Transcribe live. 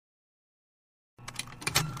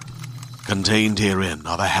Contained herein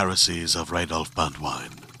are the heresies of Radolf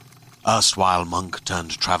Burntwine, erstwhile monk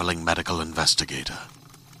turned traveling medical investigator.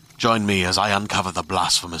 Join me as I uncover the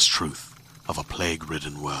blasphemous truth of a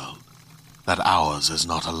plague-ridden world, that ours is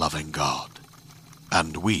not a loving God,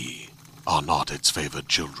 and we are not its favored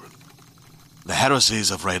children. The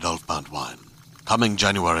heresies of Radolf Burntwine, coming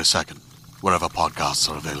January 2nd, wherever podcasts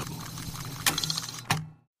are available.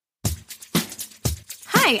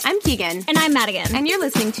 Hi, I'm Keegan. And I'm Madigan. And you're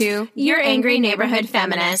listening to Your Angry Neighborhood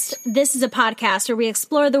Feminist. This is a podcast where we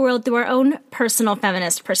explore the world through our own personal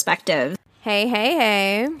feminist perspective. Hey, hey,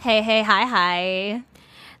 hey. Hey, hey, hi, hi.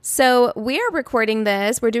 So we are recording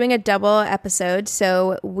this. We're doing a double episode.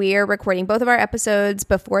 So we're recording both of our episodes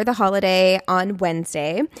before the holiday on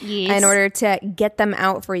Wednesday in order to get them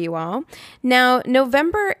out for you all. Now,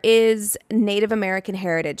 November is Native American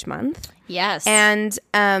Heritage Month. Yes. And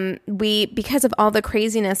because of all the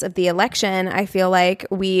craziness of the election, I feel like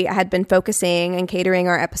we had been focusing and catering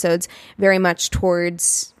our episodes very much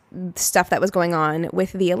towards stuff that was going on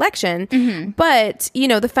with the election. Mm-hmm. But, you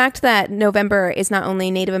know, the fact that November is not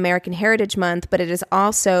only Native American Heritage Month, but it is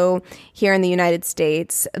also here in the United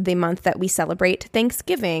States, the month that we celebrate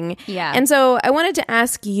Thanksgiving. Yeah. And so I wanted to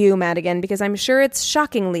ask you, Madigan, because I'm sure it's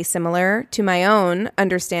shockingly similar to my own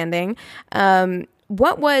understanding.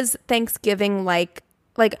 What was Thanksgiving like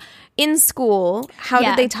in school? How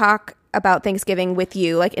did they talk about Thanksgiving with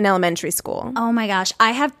you, like in elementary school? Oh my gosh.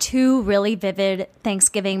 I have two really vivid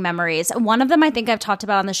Thanksgiving memories. One of them I think I've talked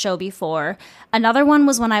about on the show before. Another one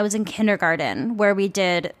was when I was in kindergarten, where we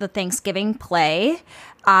did the Thanksgiving play.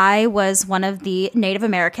 I was one of the Native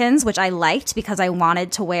Americans, which I liked because I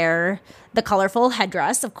wanted to wear the colorful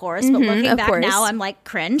headdress, of course. But looking back now, I'm like,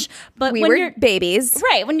 cringe. But we when were you're babies.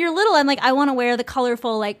 Right. When you're little, I'm like, I want to wear the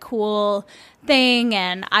colorful, like, cool thing.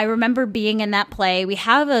 And I remember being in that play. We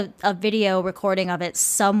have a video recording of it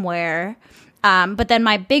somewhere. But then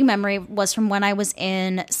my big memory was from when I was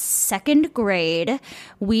in second grade.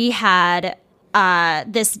 We had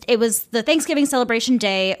it was the Thanksgiving celebration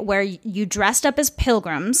day where you dressed up as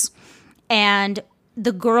pilgrims, and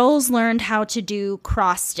the girls learned how to do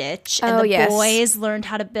cross stitch, and the boys learned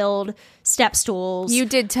how to build step stools. You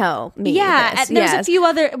did tell me. Yeah, this. And there was a few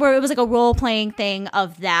other where it was like a role playing thing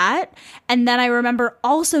of that, and then I remember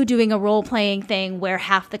also doing a role playing thing where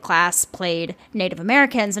half the class played Native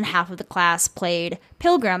Americans and half of the class played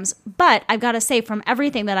pilgrims. But I've got to say, from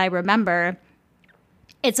everything that I remember,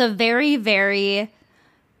 it's a very, very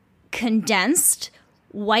condensed,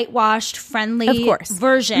 whitewashed, friendly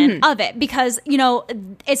version of it. Because, you know,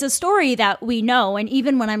 it's a story that we know. And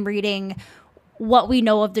even when I'm reading what we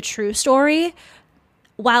know of the true story,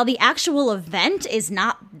 while the actual event is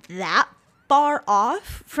not that far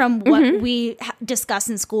off from what we discuss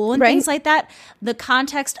in school and things like that, the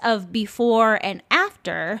context of before and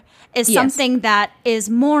after is something that is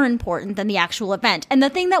more important than the actual event. And the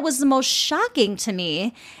thing that was the most shocking to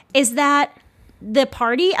me is that the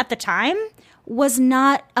party at the time was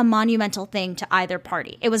not a monumental thing to either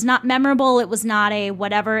party. It was not memorable. It was not a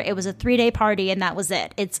whatever. It was a 3-day party, and that was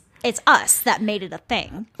it. It's us that made it a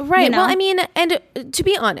thing. Right. You know? Well, I mean, and to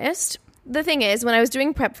be honest, the thing is, when I was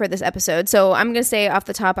doing prep for this episode, so I'm going to say off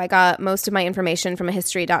the top, I got most of my information from a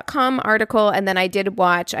history.com article, and then I did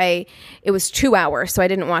watch, it was 2 hours, so I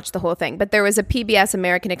didn't watch the whole thing, but there was a PBS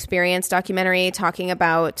American Experience documentary talking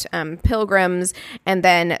about pilgrims, and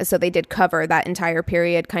then, so they did cover that entire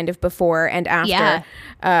period kind of before and after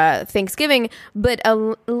Thanksgiving, but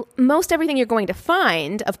most everything you're going to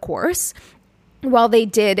find, of course, while they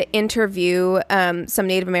did interview some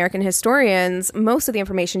Native American historians, most of the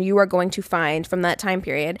information you are going to find from that time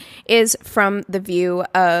period is from the view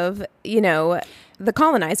of, you know, the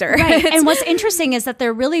colonizer. Right. And what's interesting is that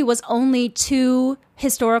there really was only 2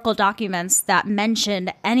 historical documents that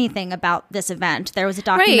mentioned anything about this event. There was a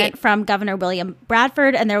document from Governor William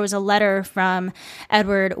Bradford, and there was a letter from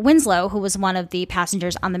Edward Winslow, who was one of the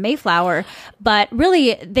passengers on the Mayflower. But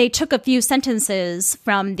really, they took a few sentences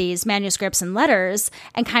from these manuscripts and letters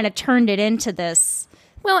and kind of turned it into this.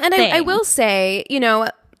 Well, and I will say, you know,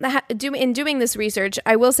 in doing this research,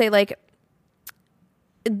 I will say, like,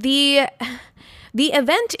 the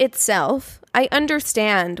event itself, I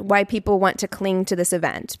understand why people want to cling to this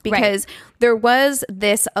event, because there was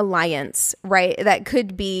this alliance, right, that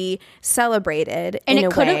could be celebrated in a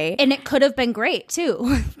way. And it could have been great,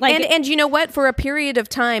 too. And you know what? For a period of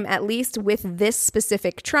time, at least with this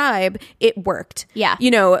specific tribe, it worked. Yeah.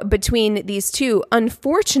 You know, between these two.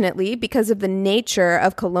 Unfortunately, because of the nature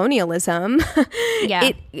of colonialism,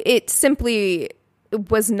 it simply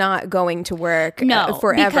was not going to work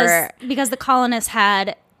forever. Because the colonists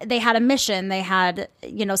had they had a mission, they had,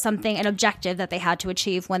 something, an objective that they had to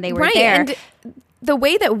achieve when they were Right. there. And the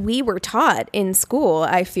way that we were taught in school,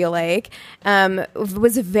 I feel like,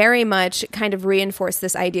 was very much kind of reinforced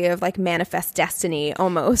this idea of like manifest destiny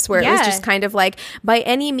almost, where it was just kind of like by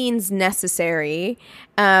any means necessary.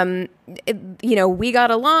 We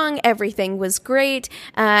got along, everything was great.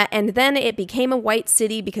 And then it became a white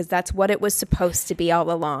city because that's what it was supposed to be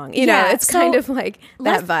all along. It's kind of like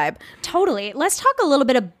that vibe. Totally. Let's talk a little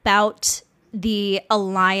bit about the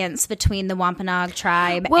alliance between the Wampanoag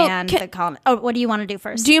tribe and the colony. Oh, what do you want to do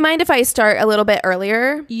first? Do you mind if I start a little bit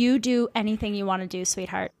earlier? You do anything you want to do,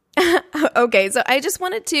 sweetheart. Okay, so I just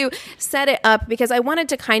wanted to set it up because I wanted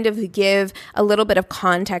to kind of give a little bit of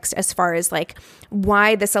context as far as like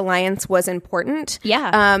why this alliance was important.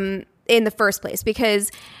 Yeah. In the first place,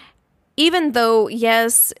 because even though,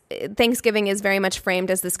 yes, Thanksgiving is very much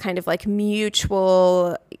framed as this kind of like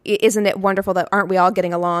mutual, isn't it wonderful that aren't we all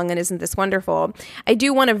getting along and isn't this wonderful? I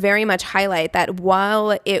do want to very much highlight that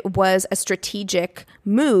while it was a strategic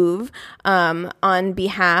move on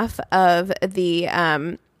behalf of the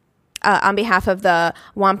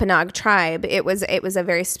Wampanoag tribe, it was a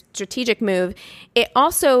very strategic move. It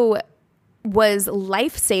also was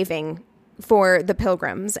life-saving for the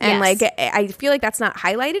Pilgrims, and like I feel like that's not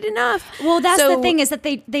highlighted enough. Well, that's the thing, is that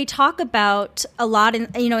they talk about a lot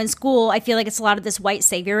in school. I feel like it's a lot of this white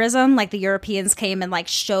saviorism, like the Europeans came and like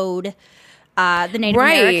showed the Native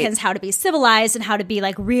Americans how to be civilized and how to be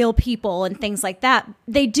like real people and things like that.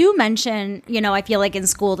 They do mention, I feel like in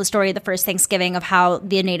school, the story of the first Thanksgiving of how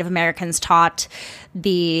the Native Americans taught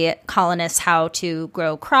the colonists how to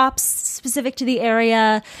grow crops specific to the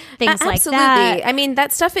area, things like that. I mean,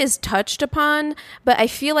 that stuff is touched upon, but I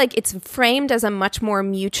feel like it's framed as a much more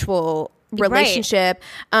mutual relationship.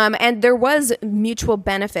 And there was mutual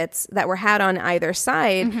benefits that were had on either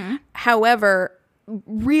side. Mm-hmm. However,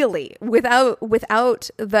 really, without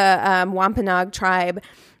the Wampanoag tribe,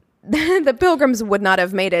 the Pilgrims would not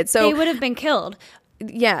have made it. So they would have been killed.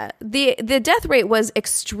 Yeah, the death rate was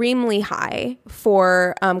extremely high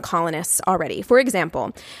for colonists already. For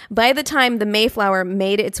example, by the time the Mayflower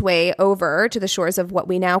made its way over to the shores of what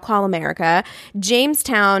we now call America,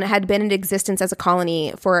 Jamestown had been in existence as a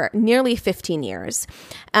colony for nearly 15 years.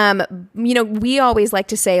 We always like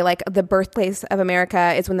to say like the birthplace of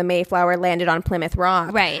America is when the Mayflower landed on Plymouth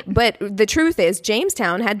Rock. Right. But the truth is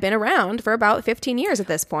Jamestown had been around for about 15 years at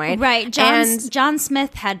this point. Right. John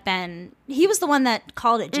Smith had been... He was the one that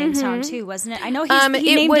called it Jamestown too, wasn't it? I know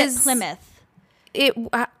he named it Plymouth.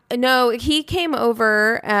 No, he came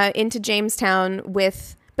over into Jamestown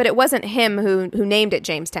with... But it wasn't him who named it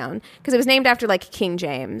Jamestown, because it was named after like King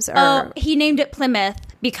James. He named it Plymouth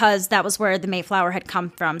because that was where the Mayflower had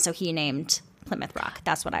come from. So he named Plymouth Rock.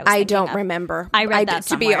 That's what I was thinking I don't of. Remember. I read that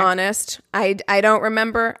somewhere. To be honest, I don't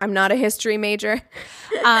remember. I'm not a history major.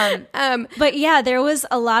 But yeah, there was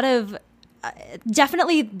a lot of...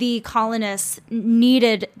 definitely the colonists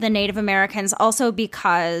needed the Native Americans also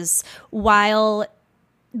because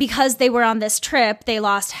they were on this trip, they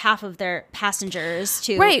lost half of their passengers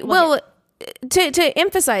to... Right. Well, to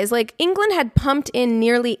emphasize, like England had pumped in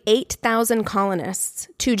nearly 8,000 colonists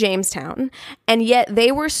to Jamestown, and yet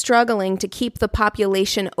they were struggling to keep the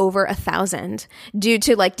population over 1,000 due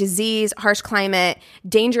to like disease, harsh climate,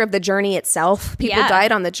 danger of the journey itself. People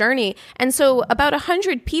died on the journey. And so about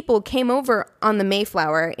 100 people came over on the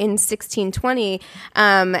Mayflower in 1620,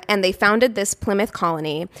 and they founded this Plymouth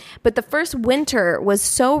colony. But the first winter was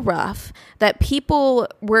so rough that people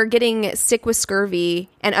were getting sick with scurvy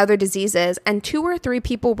and other diseases, and 2 or 3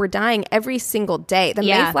 people were dying every single day. The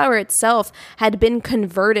Mayflower itself had been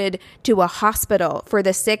converted to a hospital for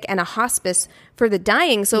the sick and a hospice for the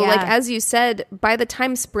dying. So like, as you said, by the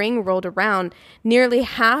time spring rolled around, nearly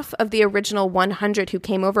half of the original 100 who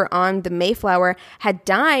came over on the Mayflower had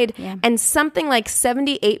died, and something like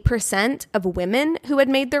 78% of women who had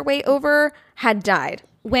made their way over had died.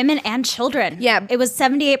 Women and children. Yeah. It was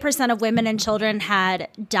 78% of women and children had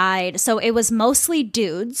died. So it was mostly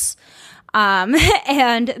dudes.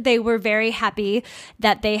 And they were very happy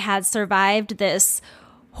that they had survived this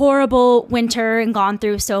horrible winter and gone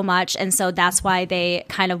through so much. And so that's why they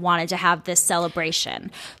kind of wanted to have this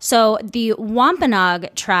celebration. So the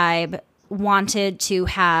Wampanoag tribe wanted to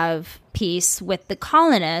have peace with the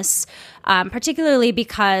colonists, particularly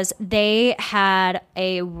because they had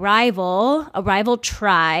a rival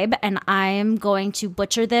tribe, and I'm going to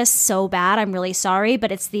butcher this so bad. I'm really sorry,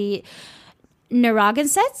 but it's the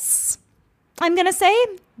Narragansetts. I'm going to say.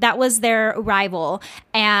 That was their rival.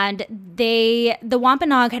 And the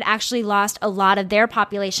Wampanoag had actually lost a lot of their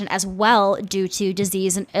population as well due to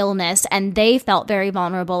disease and illness. And they felt very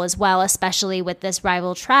vulnerable as well, especially with this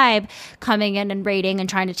rival tribe coming in and raiding and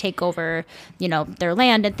trying to take over, their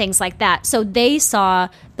land and things like that. So they saw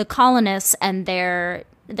the colonists and their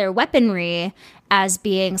weaponry as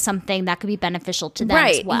being something that could be beneficial to them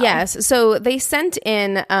as well. Yes. So they sent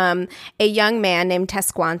in a young man named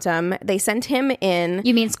Tesquantum. They sent him in.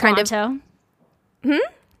 You mean Squanto?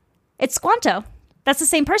 It's Squanto. That's the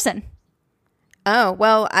same person. Oh,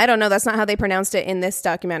 well, I don't know. That's not how they pronounced it in this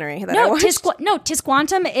documentary that I watched.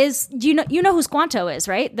 Tisquantum is, you know who Squanto is,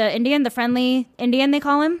 right? The Indian, the friendly Indian they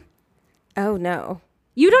call him? Oh, no.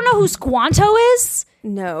 You don't know who Squanto is?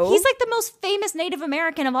 No. He's like the most famous Native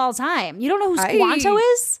American of all time. You don't know who Squanto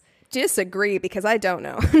is? Disagree because I don't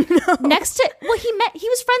know. No. He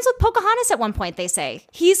was friends with Pocahontas at one point, they say.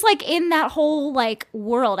 He's like in that whole like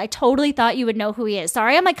world. I totally thought you would know who he is.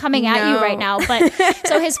 Sorry, I'm like coming at you right now. But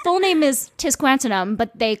so his full name is Tisquantum,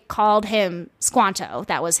 but they called him Squanto.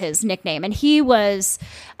 That was his nickname. And he was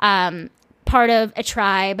part of a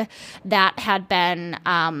tribe that had been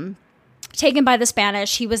taken by the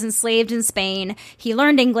Spanish. He was enslaved in Spain. He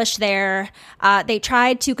learned English there. They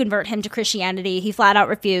tried to convert him to Christianity. He flat out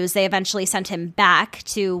refused. They eventually sent him back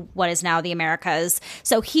to what is now the Americas.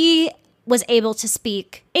 So he was able to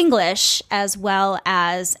speak English as well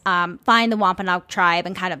as find the Wampanoag tribe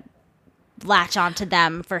and kind of latch onto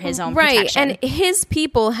them for his own protection. And his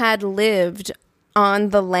people had lived on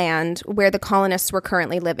the land where the colonists were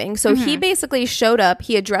currently living. So he basically showed up,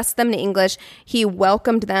 he addressed them in English, he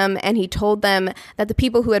welcomed them, and he told them that the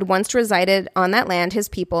people who had once resided on that land, his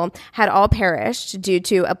people, had all perished due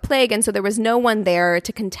to a plague, and so there was no one there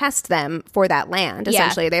to contest them for that land,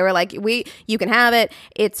 essentially. They were like, you can have it,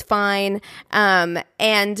 it's fine. And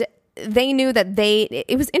they knew that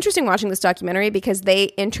it was interesting watching this documentary because they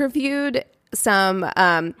interviewed some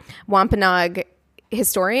Wampanoag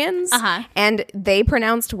historians, and they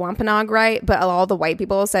pronounced Wampanoag right, but all the white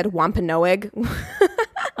people said Wampanoag.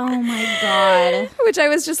 Oh my God. Which I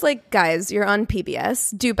was just like, guys, you're on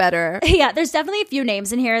PBS. Do better. Yeah, there's definitely a few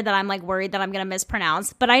names in here that I'm like worried that I'm going to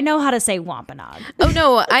mispronounce, but I know how to say Wampanoag. Oh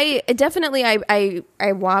no, I definitely,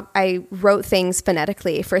 I wrote things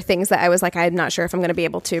phonetically for things that I was like, I'm not sure if I'm going to be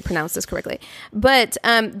able to pronounce this correctly. But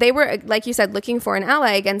they were, like you said, looking for an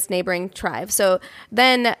ally against neighboring tribes. So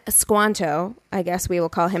then Squanto, I guess we will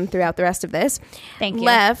call him throughout the rest of this,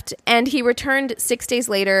 left, and he returned 6 days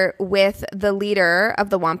later with the leader of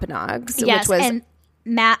the Wampanoags, which was and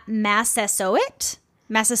Massasoit.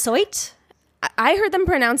 Massasoit. I heard them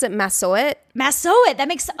pronounce it Massoit. Massoit. That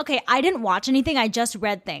makes okay. I didn't watch anything. I just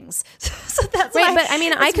read things, so that's right. But I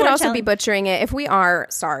mean, I could also be butchering it. If we are,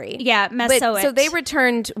 sorry. Yeah, Massoit. So they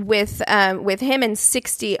returned with him and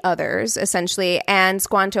 60 others essentially, and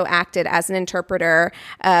Squanto acted as an interpreter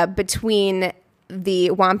between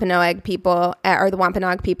the Wampanoag people, or the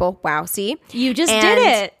Wampanoag people. Wow, see? You just did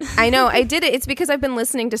it. I know, I did it. It's because I've been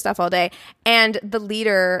listening to stuff all day. And the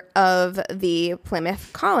leader of the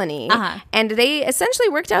Plymouth colony. And they essentially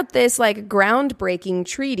worked out this like groundbreaking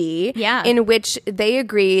treaty in which they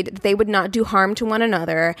agreed that they would not do harm to one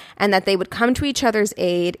another and that they would come to each other's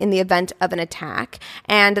aid in the event of an attack.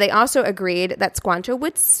 And they also agreed that Squanto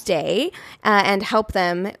would stay and help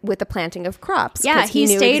them with the planting of crops. Yeah, he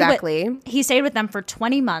knew exactly. He stayed with them for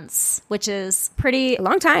 20 months, which is pretty a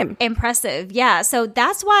long time. Impressive. Yeah. So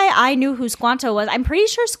that's why I knew who Squanto was. I'm pretty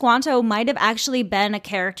sure Squanto might have actually been a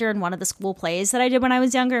character in one of the school plays that I did when I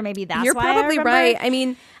was younger. Maybe that's You're why probably I right. I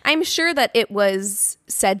mean, I'm sure that it was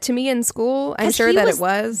said to me in school. I'm sure that it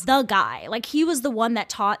was. The guy. Like, he was the one that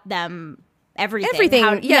taught them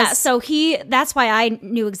everything. Yes. Yeah, so that's why I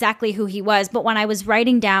knew exactly who he was. But when I was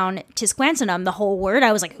writing down Tisquantum, the whole word,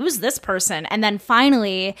 I was like, who's this person? And then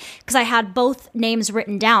finally, because I had both names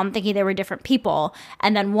written down thinking they were different people,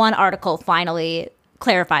 and then one article finally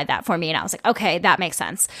clarified that for me, and I was like, okay, that makes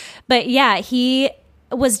sense. But yeah, he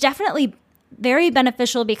was definitely very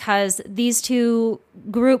beneficial because these two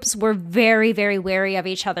groups were very, very wary of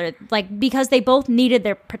each other, like, because they both needed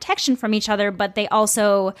their protection from each other, but they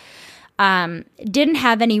also didn't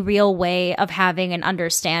have any real way of having an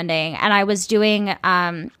understanding. And I was doing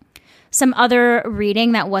some other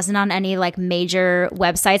reading that wasn't on any like major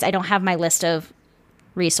websites. I don't have my list of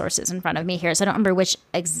resources in front of me here, so I don't remember which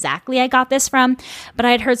exactly I got this from, but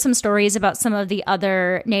I had heard some stories about some of the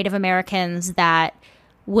other Native Americans that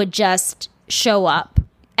would just show up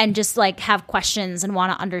and just like have questions and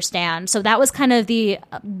want to understand. So that was kind of the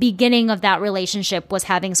beginning of that relationship, was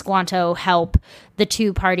having Squanto help the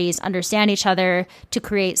two parties understand each other to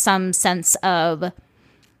create some sense of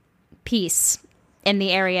peace in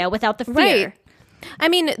the area without the fear. Right. I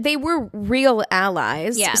mean, they were real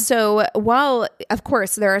allies. Yeah. So while, of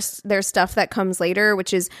course, there's stuff that comes later,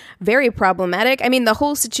 which is very problematic. I mean, the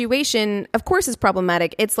whole situation, of course, is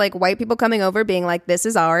problematic. It's like white people coming over being like, this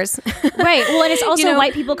is ours. Right. Well, and it's also You know?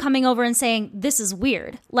 white people coming over and saying, this is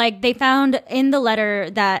weird. Like, they found in the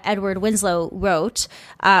letter that Edward Winslow wrote,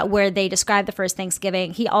 where they describe the first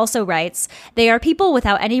Thanksgiving, he also writes, they are people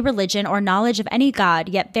without any religion or knowledge of any God,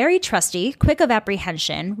 yet very trusty, quick of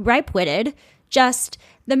apprehension, ripe-witted, just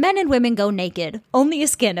the men and women go naked, only a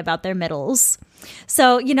skin about their middles.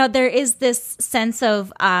 So, you know, there is this sense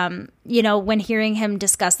of, you know, when hearing him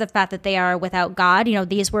discuss the fact that they are without God, you know,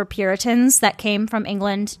 these were Puritans that came from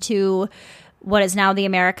England to what is now the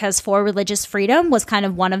Americas for religious freedom was kind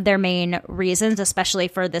of one of their main reasons, especially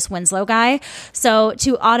for this Winslow guy. So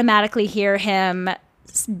to automatically hear him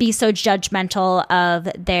be so judgmental of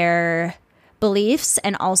their beliefs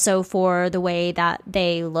and also for the way that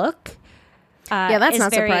they look, yeah, that's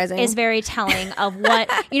not surprising. Is very telling of what,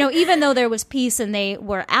 you know, even though there was peace and they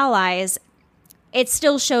were allies, it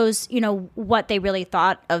still shows, you know, what they really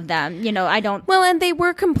thought of them. You know, Well, and they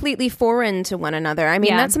were completely foreign to one another. I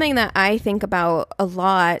mean, Yeah. that's something that I think about a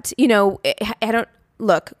lot. You know, I don't.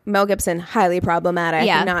 Look, Mel Gibson, highly problematic.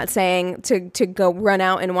 Yeah. I'm not saying to go run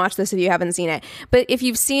out and watch this if you haven't seen it. But if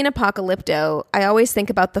you've seen Apocalypto, I always think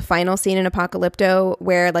about the final scene in Apocalypto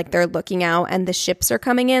where like they're looking out and the ships are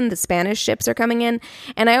coming in, the Spanish ships are coming in.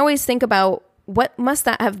 And I always think about what must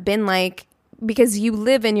that have been like, because you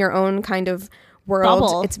live in your own kind of world.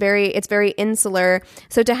 Bubble. It's very insular.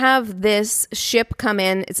 So to have this ship come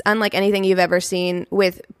in, it's unlike anything you've ever seen,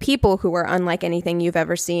 with people who are unlike anything you've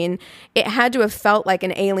ever seen. It had to have felt like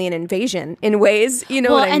an alien invasion in ways, you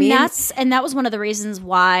know what I mean? And that was one of the reasons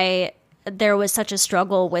why there was such a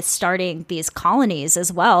struggle with starting these colonies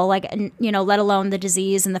as well. Like, you know, let alone the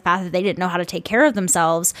disease and the fact that they didn't know how to take care of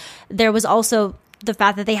themselves. There was also the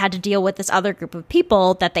fact that they had to deal with this other group of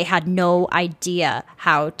people that they had no idea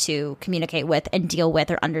how to communicate with and deal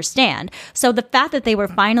with or understand. So the fact that they were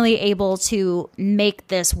finally able to make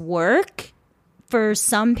this work for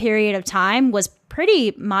some period of time was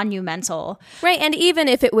pretty monumental. Right. And even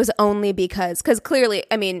if it was only because clearly,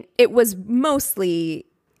 I mean, it was mostly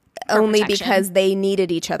only protection. because they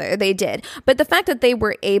needed each other. They did. But the fact that they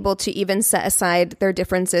were able to even set aside their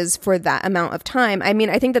differences for that amount of time, I mean,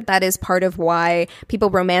 I think that that is part of why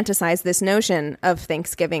people romanticize this notion of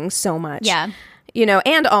Thanksgiving so much. Yeah. You know,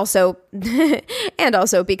 and also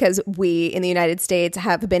because we in the United States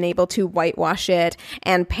have been able to whitewash it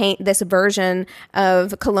and paint this version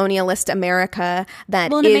of colonialist America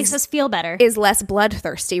that Well, and it makes us feel better. is less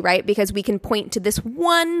bloodthirsty, right? Because we can point to this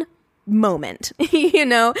one moment, you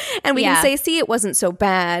know, and we Yeah. can say, see, it wasn't so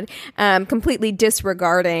bad, completely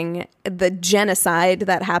disregarding the genocide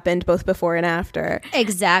that happened both before and after.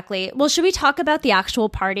 Exactly. Well, should we talk about the actual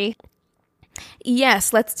party?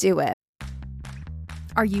 Yes, let's do it.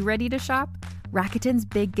 Are you ready to shop? Rakuten's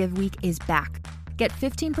Big Give Week is back. Get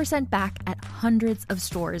 15% back at hundreds of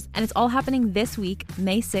stores, and it's all happening this week,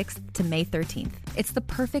 May 6th to May 13th. It's the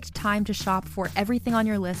perfect time to shop for everything on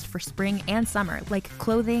your list for spring and summer, like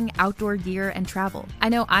clothing, outdoor gear, and travel. I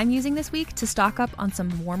know I'm using this week to stock up on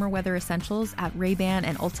some warmer weather essentials at Ray-Ban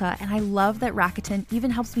and Ulta, and I love that Rakuten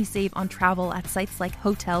even helps me save on travel at sites like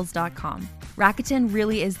Hotels.com. Rakuten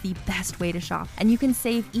really is the best way to shop, and you can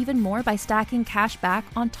save even more by stacking cash back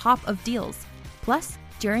on top of deals. Plus,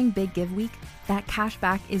 during Big Give Week, that cash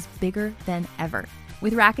back is bigger than ever.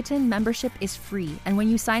 With Rakuten, membership is free, and when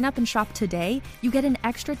you sign up and shop today, you get an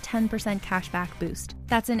extra 10% cash back boost.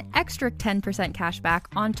 That's an extra 10% cash back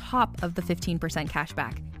on top of the 15% cash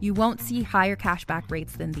back. You won't see higher cash back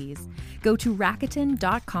rates than these. Go to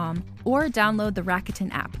Rakuten.com or download the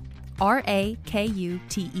Rakuten app.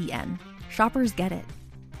 Rakuten. Shoppers get it.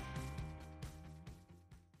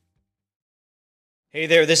 Hey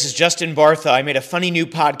there, this is Justin Bartha. I made a funny new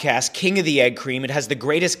podcast, King of the Egg Cream. It has the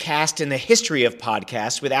greatest cast in the history of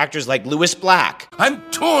podcasts with actors like Louis Black, I'm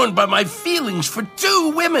torn by my feelings for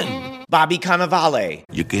two women. Bobby Cannavale,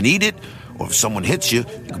 You can eat it, or if someone hits you,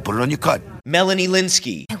 you can put it on your cut. Melanie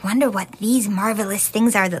Linsky, I wonder what these marvelous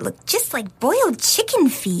things are that look just like boiled chicken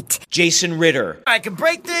feet. Jason Ritter, I can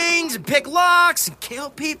break things and pick locks and kill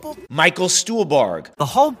people. Michael Stuhlbarg, The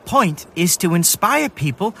whole point is to inspire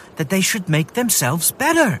people that they should make themselves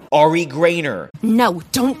better. Ari Grainer, No,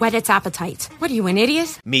 don't whet its appetite. What are you, an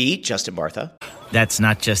idiot? me, Justin Bartha, That's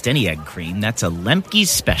not just any egg cream, that's a Lemke's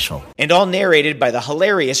special. and all narrated by the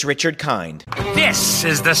hilarious Richard Kind. This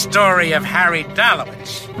is the story of Harry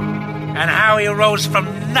Dalowitz and how he rose from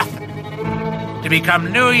nothing to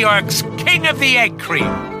become New York's King of the Egg Cream.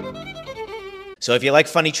 So if you like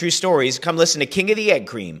funny true stories, come listen to King of the Egg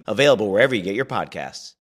Cream, available wherever you get your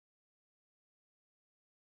podcasts.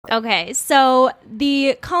 Okay, so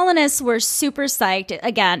the colonists were super psyched.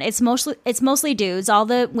 Again, it's mostly dudes. All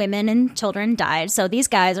the women and children died. So these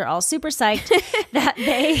guys are all super psyched that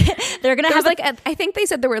they're gonna have I think they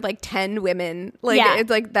said there were like 10 women. It's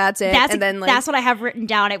like that's it. That's what I have written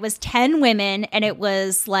down. It was 10 women, and it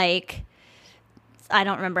was like, I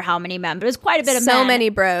don't remember how many men, but it was quite a bit of men. So many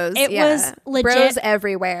bros. It was legit. Bros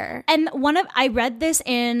everywhere. And I read this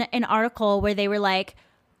in an article where they were like,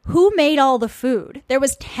 who made all the food? There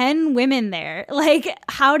was 10 women there. Like,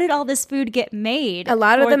 how did all this food get made? A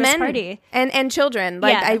lot of the men party? and children.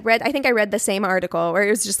 Like, Yeah. I think I read the same article where it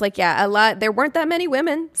was just like, a lot. There weren't that many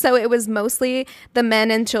women, so it was mostly the men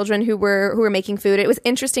and children who were making food. It was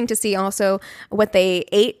interesting to see also what they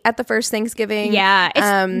ate at the first Thanksgiving. Yeah,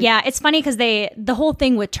 it's funny because the whole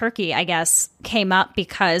thing with turkey, I guess, came up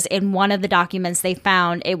because in one of the documents they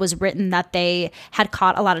found, it was written that they had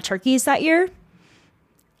caught a lot of turkeys that year.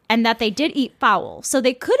 And that they did eat fowl. So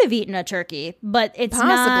they could have eaten a turkey, but it's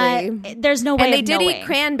Possibly. not, there's no way and they of did knowing. eat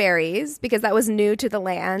cranberries because that was new to the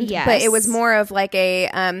land. Yes. But it was more of like a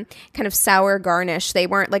kind of sour garnish. They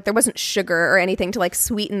weren't like, there wasn't sugar or anything to like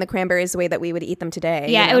sweeten the cranberries the way that we would eat them today.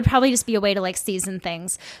 Yeah, you know? it would probably just be a way to like season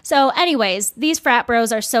things. So anyways, these frat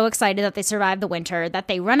bros are so excited that they survived the winter that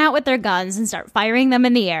they run out with their guns and start firing them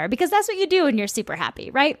in the air because that's what you do when you're super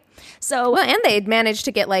happy, right? So, well, and they'd managed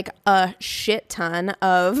to get like a shit ton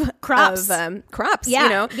of crops. Crops, Yeah, you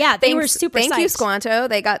know? yeah, they were super Thank you, psyched. Squanto.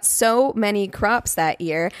 They got so many crops that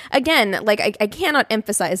year. Again, like I cannot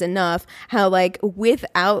emphasize enough how like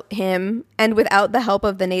without him and without the help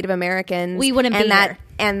of the Native Americans, we wouldn't be here.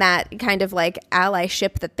 And that kind of like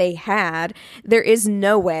allyship that they had, there is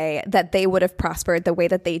no way that they would have prospered the way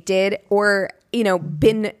that they did or, you know,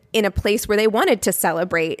 been in a place where they wanted to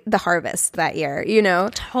celebrate the harvest that year, you know?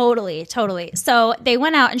 Totally. So they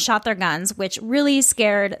went out and shot their guns, which really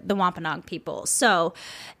scared the Wampanoag people. So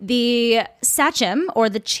the Sachem, or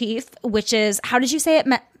the chief, which is, how did you say it?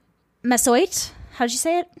 Mesoit? How did you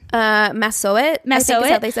say it? Massoit. I think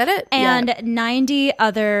is how they said it. And 90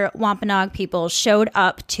 other Wampanoag people showed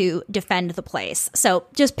up to defend the place. So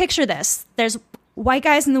just picture this. There's white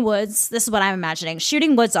guys in the woods. This is what I'm imagining.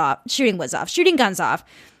 Shooting guns off.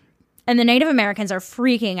 And the Native Americans are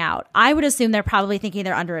freaking out. I would assume they're probably thinking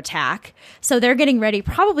they're under attack. So they're getting ready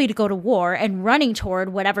probably to go to war and running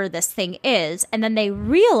toward whatever this thing is. And then they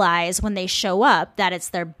realize when they show up that it's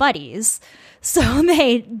their buddies. So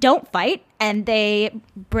they don't fight and they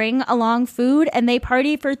bring along food and they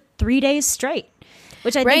party for 3 days straight,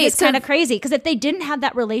 which I think is kind of crazy. Because if they didn't have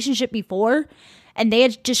that relationship before and they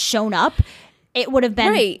had just shown up, it would have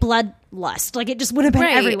been bloodlust. Like, it just would have been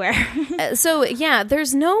everywhere. So, yeah,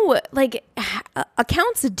 there's no, like,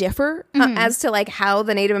 accounts differ as to, like, how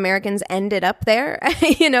the Native Americans ended up there.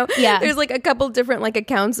 You know? Yeah. There's, like, a couple different, like,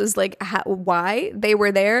 accounts as, like, why they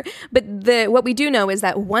were there. But what we do know is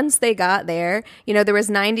that once they got there, you know, there was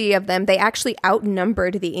 90 of them. They actually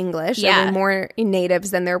outnumbered the English. Yeah. There were more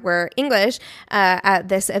natives than there were English at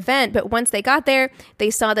this event. But once they got there, they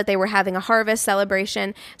saw that they were having a harvest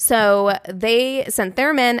celebration. So they sent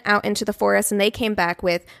their men out into the forest and they came back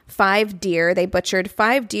with 5 deer. They butchered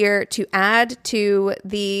 5 deer to add to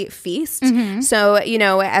the feast. So, you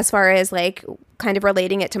know, as far as like kind of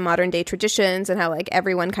relating it to modern day traditions and how like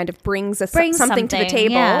everyone kind of brings something to the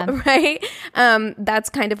table, right? That's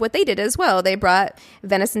kind of what they did as well. They brought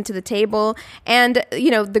venison to the table. And, you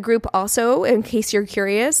know, the group also, in case you're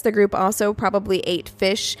curious, the group also probably ate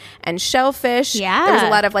fish and shellfish. Yeah. There was a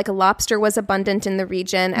lot of like lobster was abundant in the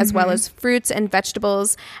region, as well as fruits and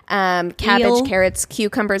vegetables, cabbage, Eel. carrots,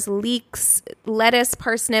 cucumbers, leeks, lettuce,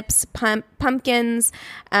 parsnips, pumpkins,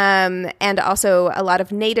 and also a lot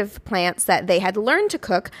of native plants that they had learned to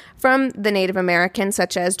cook from the Native Americans,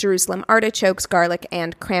 such as Jerusalem artichokes, garlic,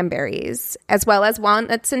 and cranberries, as well as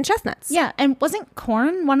walnuts and chestnuts. Yeah, and wasn't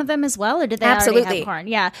corn one of them as well, or did they already Absolutely. have corn?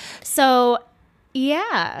 Yeah. So,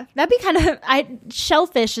 yeah, that'd be kind of.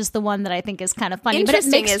 Shellfish is the one that I think is kind of funny, but it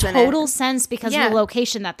Interesting, makes isn't total it? sense because Yeah. of the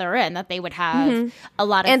location that they're in, that they would have a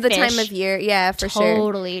lot of And the fish. time of year, yeah, for sure.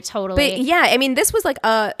 Totally. But yeah, I mean, this was like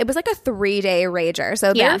a 3-day rager. So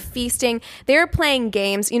they're Yeah. feasting, they're playing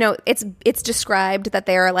games. You know, it's described that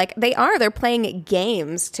they're playing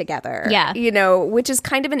games together. Yeah. You know, which is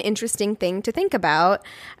kind of an interesting thing to think about.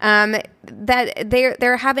 That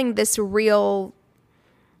they're having this real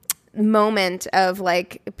moment of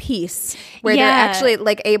like peace where they're actually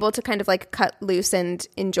like able to kind of like cut loose and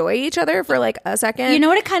enjoy each other for like a second. You know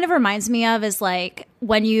what it kind of reminds me of is like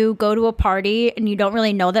when you go to a party and you don't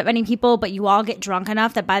really know that many people, but you all get drunk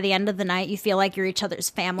enough that by the end of the night you feel like you're each other's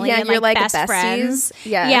family and you're like best besties. friends.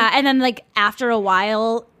 Yeah, and then like after a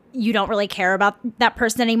while you don't really care about that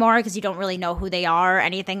person anymore because you don't really know who they are or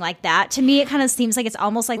anything like that. To me, it kind of seems like it's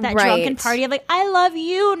almost like that drunken party of like, I love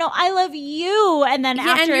you. No, I love you. And then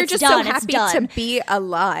after and you're it's just done, so happy it's done. to be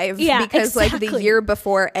alive exactly. because like the year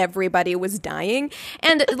before everybody was dying.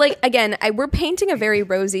 And like, again, we're painting a very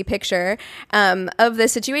rosy picture of the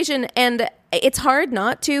situation. And it's hard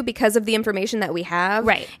not to because of the information that we have.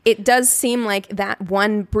 Right. It does seem like that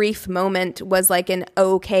one brief moment was like an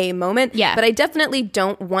okay moment. Yeah. But I definitely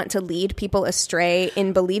don't want to lead people astray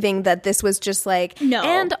in believing that this was just like, no.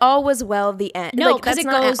 And all was well the end. No, like, that's it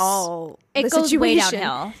not goes, at all it the goes situation. way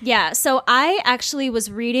downhill. Yeah. So I actually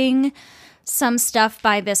was reading some stuff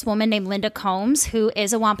by this woman named Linda Combs, who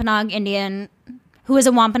is a Wampanoag Indian, who is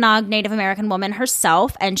a Wampanoag Native American woman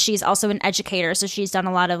herself, and she's also an educator, so she's done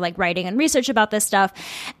a lot of like writing and research about this stuff.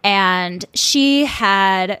 And she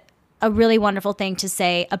had a really wonderful thing to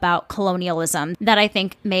say about colonialism that I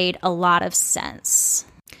think made a lot of sense.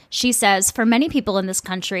 She says, for many people in this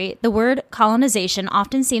country, the word colonization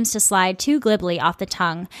often seems to slide too glibly off the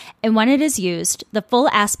tongue, and when it is used, the full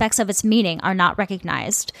aspects of its meaning are not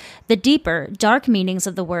recognized. The deeper, dark meanings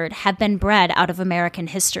of the word have been bred out of American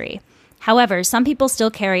history. However, some people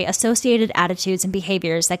still carry associated attitudes and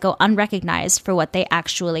behaviors that go unrecognized for what they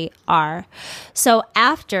actually are. So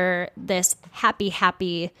after this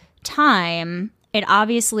happy time, it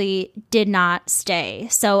obviously did not stay.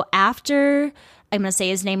 So after, I'm going to say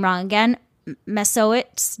his name wrong again,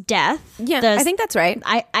 Massasoit's death. Yeah, I think that's right.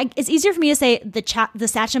 It's easier for me to say the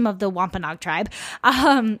Sachem of the Wampanoag tribe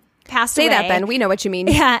passed away. Say that, Ben. We know what you mean.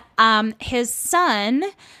 Yeah. His son,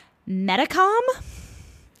 Metacom,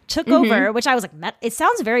 took over, which I was like, it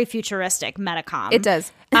sounds very futuristic, Metacom. It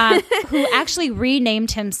does. Who actually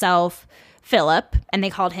renamed himself Philip, and they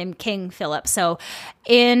called him King Philip. So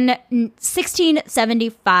in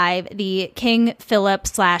 1675, the King Philip /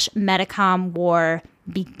 Metacom War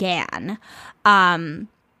began.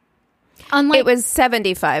 It was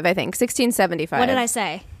 75, I think. 1675. What did I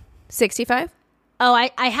say? 65? Oh,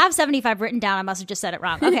 I have 75 written down. I must have just said it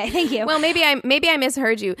wrong. Okay, thank you. Well, maybe I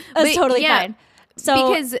misheard you. That's totally fine. So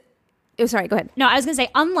because sorry, go ahead. No, I was going to say,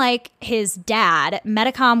 unlike his dad,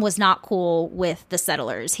 Metacom was not cool with the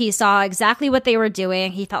settlers. He saw exactly what they were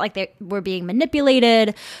doing. He felt like they were being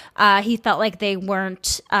manipulated. He felt like they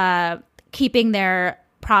weren't keeping their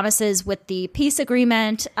promises with the peace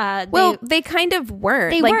agreement. They kind of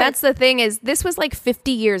weren't. Like, that's the thing, is this was like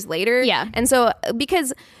 50 years later. Yeah. And so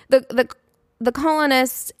because the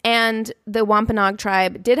colonists and the Wampanoag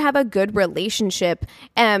tribe did have a good relationship,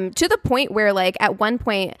 to the point where, like, at one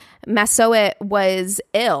point, Massasoit was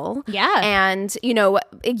ill. Yeah. And,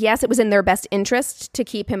 yes, it was in their best interest to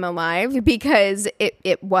keep him alive because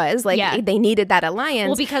it was. Like, they needed that alliance.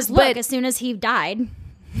 Well, because, look, as soon as he died...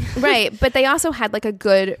 Right, but they also had like a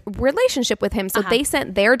good relationship with him, so they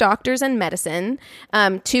sent their doctors and medicine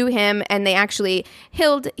to him, and they actually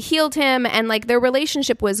healed him, and like their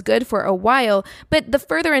relationship was good for a while. But the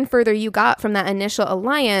further and further you got from that initial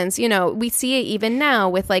alliance, we see it even now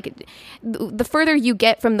with like the further you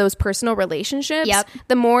get from those personal relationships,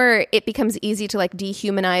 the more it becomes easy to like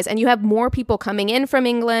dehumanize, and you have more people coming in from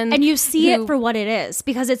England, and you see it for what it is,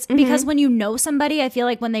 because it's because when you know somebody, I feel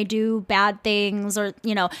like when they do bad things, or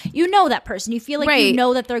you know that person. You feel like you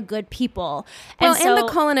know that they're good people. And the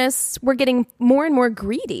colonists were getting more and more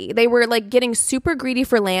greedy. They were like getting super greedy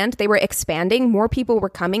for land. They were expanding. More people were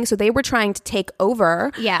coming, so they were trying to take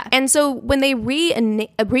over. Yeah. And so when they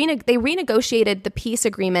renegotiated the peace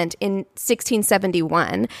agreement in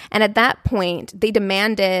 1671, and at that point they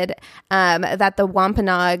demanded that the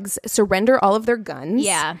Wampanoags surrender all of their guns.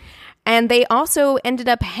 Yeah. And they also ended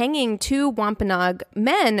up hanging 2 Wampanoag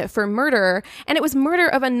men for murder, and it was murder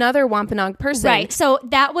of another Wampanoag person. Right. So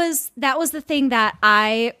that was the thing that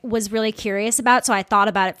I was really curious about. So I thought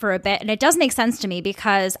about it for a bit, and it does make sense to me,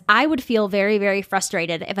 because I would feel very, very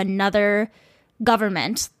frustrated if another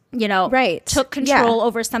government, took control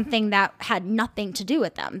over something that had nothing to do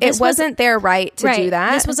with them. It wasn't their right to do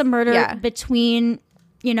that. This was a murder between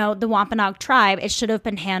the Wampanoag tribe. It should have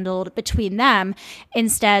been handled between them.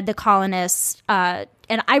 Instead, the colonists, and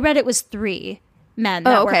I read it was 3 men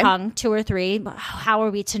that were hung, 2 or 3. How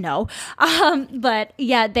are we to know? But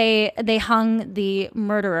yeah, they hung the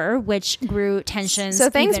murderer, which grew tensions. So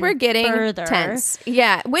things even were getting further. tense.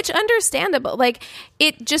 Yeah, which understandable. Like,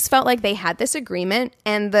 it just felt like they had this agreement,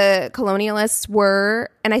 and the colonialists were,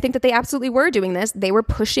 and I think that they absolutely were doing this. They were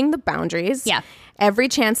pushing the boundaries. Yeah. Every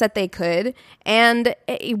chance that they could. And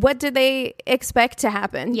what did they expect to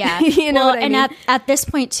happen? Yeah. You know what I mean? And at this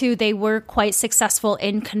point, too, they were quite successful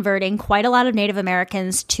in converting quite a lot of Native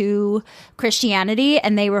Americans to Christianity,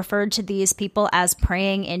 and they referred to these people as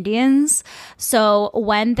praying Indians. So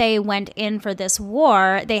when they went in for this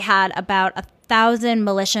war, they had about 1,000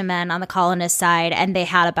 militiamen on the colonist side, and they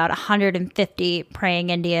had about 150 praying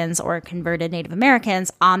Indians or converted Native Americans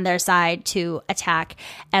on their side to attack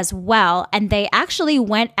as well. And they actually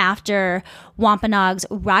went after Wampanoag's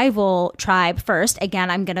rival tribe first. Again,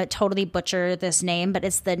 I'm going to totally butcher this name, but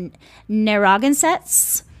it's the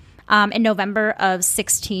Narragansetts. In November of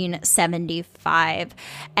 1675.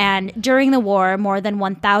 And during the war, more than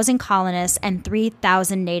 1,000 colonists and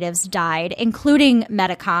 3,000 natives died, including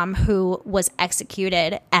Metacom, who was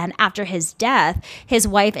executed. And after his death, his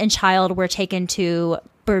wife and child were taken to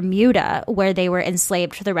Bermuda, where they were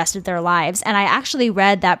enslaved for the rest of their lives. And I actually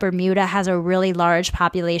read that Bermuda has a really large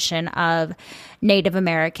population of Native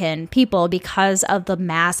American people because of the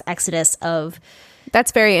mass exodus of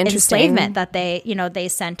That's very interesting. enslavement that they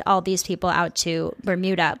sent all these people out to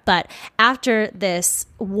Bermuda. But after this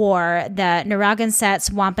war, the Narragansetts,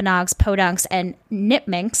 Wampanoags, Podunk's, and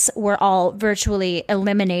Nipmunks were all virtually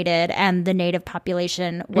eliminated, and the native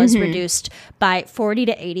population was reduced by 40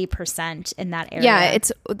 to 80% in that area. Yeah,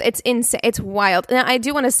 it's insane. It's wild. Now, I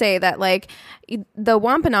do want to say that, like, the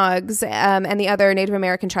Wampanoags and the other Native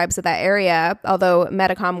American tribes of that area, although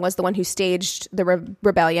Metacom was the one who staged the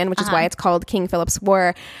rebellion, which is why it's called King Philip's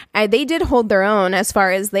War, they did hold their own as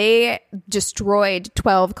far as they destroyed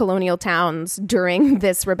 12 colonial towns during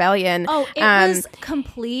this rebellion. Oh, it was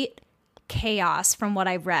complete chaos from what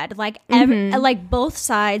I've read. Like, like both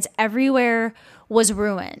sides, everywhere was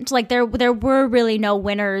ruined. Like there were really no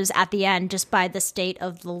winners at the end, just by the state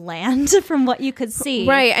of the land from what you could see.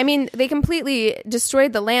 Right. I mean, they completely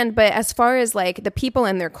destroyed the land, but as far as like the people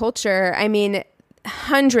and their culture, I mean,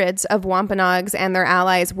 hundreds of Wampanoags and their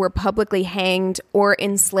allies were publicly hanged or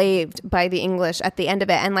enslaved by the English at the end of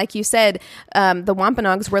it. And like you said, the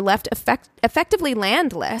Wampanoags were left effectively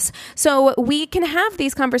landless. So we can have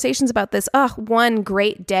these conversations about this, one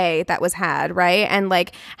great day that was had, right? And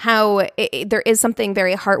like how there is something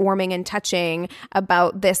very heartwarming and touching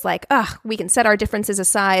about this, like, we can set our differences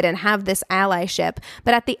aside and have this allyship.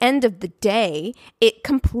 But at the end of the day, it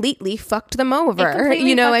completely fucked them over. It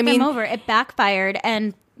completely fucked them over. It backfired.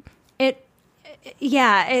 And I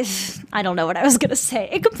don't know what I was going to say.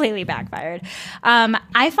 It completely backfired.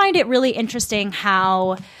 I find it really interesting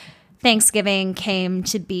how Thanksgiving came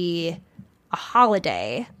to be a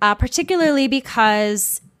holiday, particularly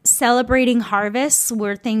because celebrating harvests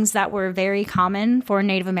were things that were very common for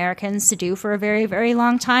Native Americans to do for a very, very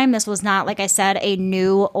long time. This was not, like I said, a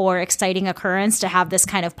new or exciting occurrence to have this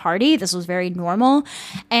kind of party. This was very normal.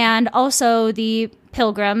 And also the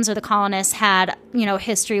Pilgrims or the colonists had,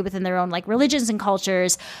 history within their own like religions and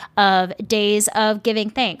cultures of days of giving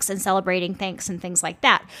thanks and celebrating thanks and things like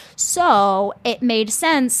that. So it made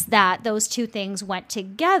sense that those two things went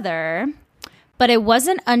together, but it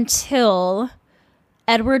wasn't until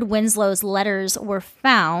Edward Winslow's letters were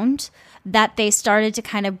found that they started to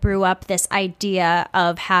kind of brew up this idea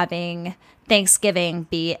of having Thanksgiving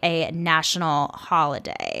be a national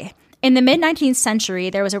holiday. In the mid-19th century,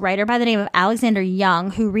 there was a writer by the name of Alexander Young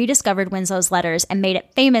who rediscovered Winslow's letters and made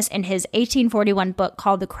it famous in his 1841 book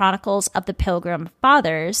called The Chronicles of the Pilgrim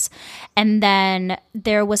Fathers. And then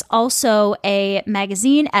there was also a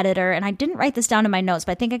magazine editor, and I didn't write this down in my notes,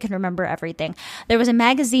 but I think I can remember everything. There was a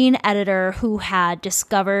magazine editor who had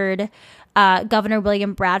discovered Governor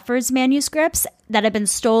William Bradford's manuscripts that had been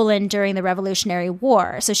stolen during the Revolutionary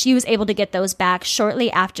War. So she was able to get those back shortly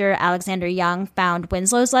after Alexander Young found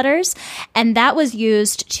Winslow's letters. And that was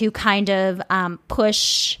used to kind of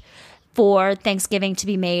push for Thanksgiving to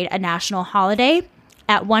be made a national holiday.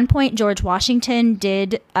 At one point, George Washington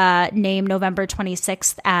did name November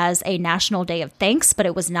 26th as a national day of thanks, but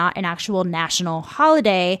it was not an actual national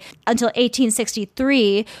holiday until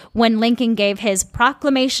 1863 when Lincoln gave his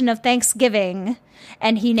Proclamation of Thanksgiving,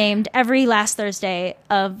 and he named every last Thursday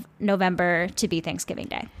of November to be Thanksgiving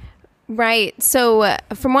Day. Right. So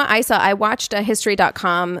from what I saw, I watched a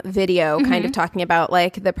History.com video kind of talking about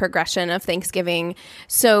like the progression of Thanksgiving.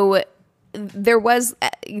 So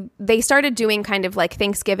they started doing kind of like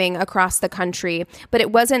Thanksgiving across the country, but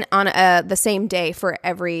it wasn't on the same day for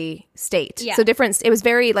every state. Yeah. So it was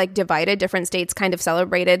very like divided. Different states kind of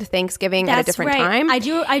celebrated Thanksgiving at a different time. I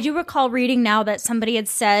do recall reading now that somebody had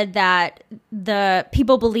said that the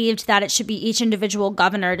people believed that it should be each individual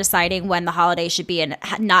governor deciding when the holiday should be and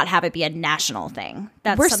not have it be a national thing.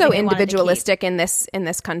 We're so individualistic in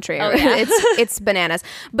this country. Oh, yeah. It's bananas.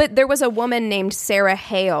 But there was a woman named Sarah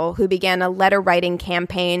Hale who began a letter writing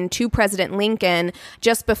campaign to President Lincoln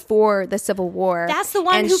just before the Civil War. That's the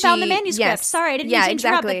one who found the manuscript. Yes. Sorry, I didn't mean to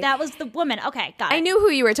interrupt, but that was the woman. Okay, got it. I knew who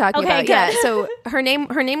you were talking about. Good. Yeah. So her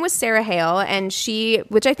name was Sarah Hale, and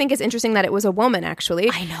which I think is interesting that it was a woman actually.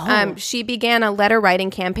 I know. She began a letter writing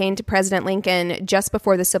campaign to President Lincoln just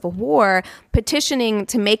before the Civil War, petitioning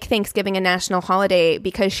to make Thanksgiving a national holiday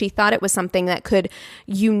because she thought it was something that could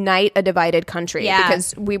unite a divided country. Yeah.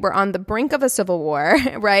 Because we were on the brink of a civil war,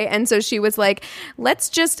 right? And so she was like,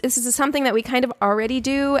 this is something that we kind of already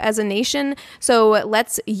do as a nation. So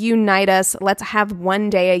let's unite us. Let's have one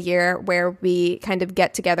day a year where we kind of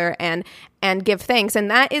get together and give thanks. And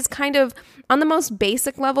that is kind of on the most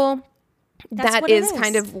basic level. That is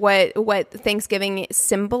kind of what Thanksgiving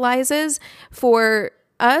symbolizes for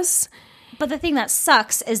us. But the thing that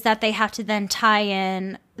sucks is that they have to then tie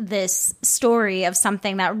in this story of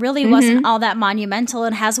something that really wasn't all that monumental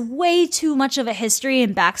and has way too much of a history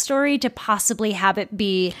and backstory to possibly have it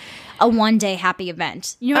be a one-day happy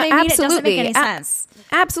event. You know what I mean? Absolutely. It doesn't make any sense.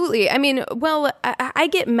 Absolutely. I mean, well, I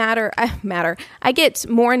get I get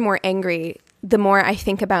more and more angry the more I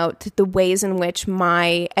think about the ways in which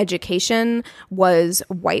my education was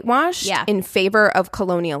whitewashed in favor of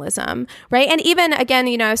colonialism, right? And even, again,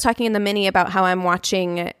 I was talking in the mini about how I'm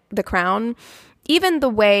watching The Crown. Even the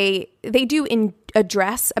way they do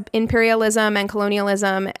address imperialism and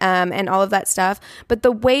colonialism and all of that stuff, but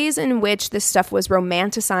the ways in which this stuff was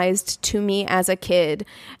romanticized to me as a kid,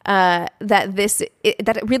 that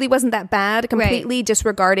it really wasn't that bad, completely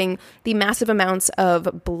disregarding the massive amounts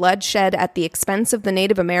of bloodshed at the expense of the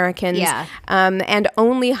Native Americans, and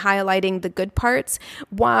only highlighting the good parts.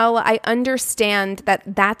 While I understand that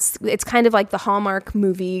it's kind of like the Hallmark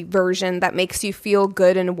movie version that makes you feel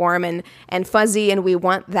good and warm and fuzzy, and we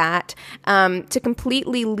want that. To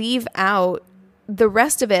completely leave out the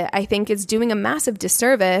rest of it, I think, is doing a massive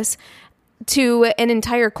disservice to an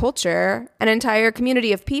entire culture, an entire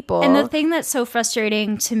community of people. And the thing that's so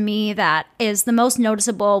frustrating to me that is the most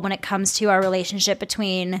noticeable when it comes to our relationship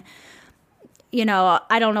between,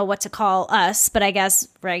 I don't know what to call us, but I guess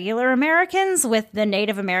regular Americans with the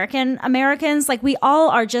Native Americans, like we all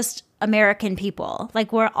are just American people.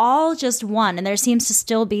 Like we're all just one. And there seems to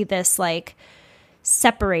still be this like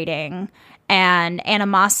separating and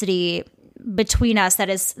animosity between us that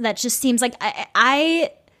just seems like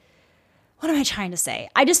I what am I trying to say?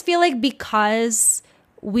 I just feel like because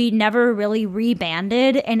we never really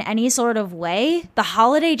rebanded in any sort of way, the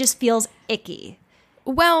holiday just feels icky.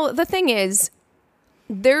 Well, the thing is,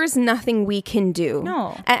 there's nothing we can do.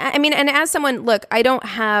 No. I mean, and as someone, look, I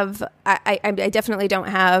definitely don't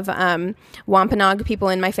have Wampanoag people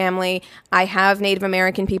in my family. I have Native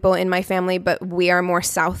American people in my family, but we are more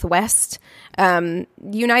Southwest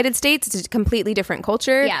United States. It's a completely different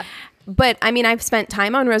culture. Yeah. But I mean, I've spent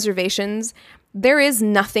time on reservations. There is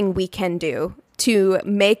nothing we can do to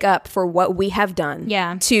make up for what we have done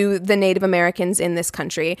to the Native Americans in this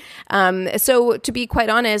country. So to be quite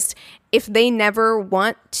honest, if they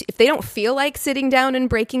if they don't feel like sitting down and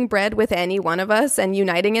breaking bread with any one of us and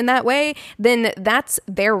uniting in that way, then that's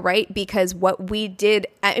their right, because what we did,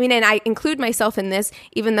 I mean, and I include myself in this,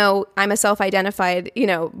 even though I'm a self-identified,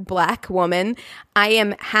 Black woman, I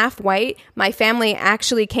am half white. My family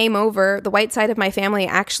actually came over, the white side of my family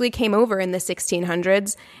actually came over in the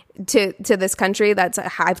 1600s to this country.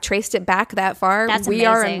 I've traced it back that far. That's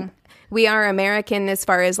amazing. We are American as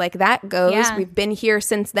far as like that goes. Yeah. We've been here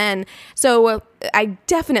since then. So I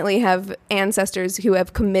definitely have ancestors who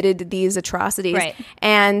have committed these atrocities. Right.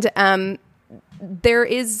 And there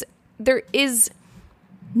is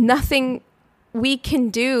nothing we can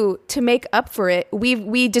do to make up for it.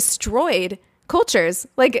 We destroyed cultures.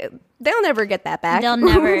 Like, they'll never get that back. They'll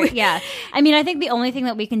never, yeah. I mean, I think the only thing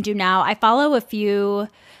that we can do now, I follow a few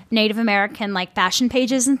Native American like fashion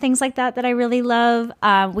pages and things like that I really love.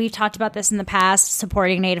 We've talked about this in the past,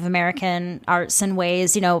 supporting Native American arts and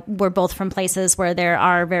ways. We're both from places where there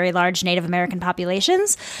are very large Native American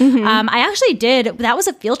populations. Mm-hmm. I actually that was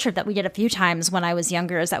a field trip that we did a few times when I was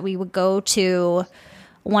younger, is that we would go to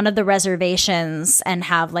one of the reservations and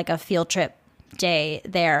have like a field trip day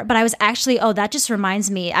there. But I was actually, that just reminds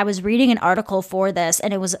me, I was reading an article for this,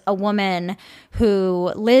 and it was a woman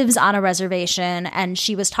who lives on a reservation, and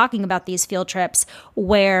she was talking about these field trips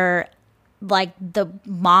where like the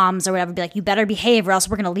moms or whatever would be like, you better behave or else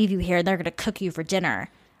we're going to leave you here and they're going to cook you for dinner.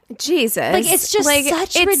 Jesus. Like, it's just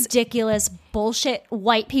such ridiculous bullshit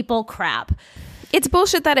white people crap. It's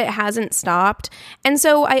bullshit that it hasn't stopped. And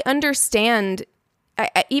so I understand,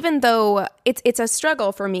 even though it's a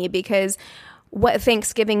struggle for me, because what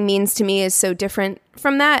Thanksgiving means to me is so different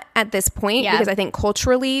from that at this point, because I think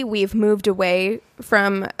culturally we've moved away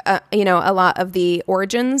from, a lot of the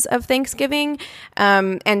origins of Thanksgiving.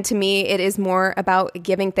 And to me, it is more about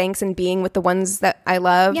giving thanks and being with the ones that I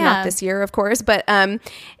love, not this year, of course, but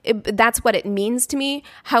that's what it means to me.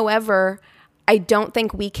 However, I don't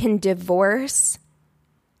think we can divorce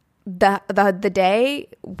the day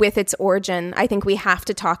with its origin. I think we have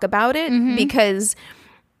to talk about it because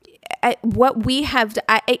what we have,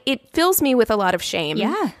 it fills me with a lot of shame.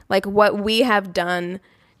 Yeah. Like what we have done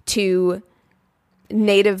to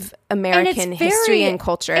Native American history and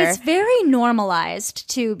culture. It's very normalized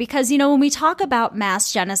too, because, when we talk about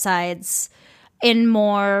mass genocides in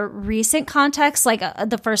more recent contexts, like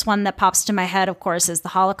the first one that pops to my head, of course, is the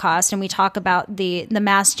Holocaust. And we talk about the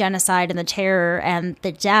mass genocide and the terror and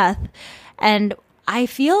the death. And I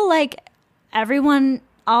feel like everyone,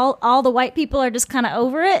 all the white people are just kind of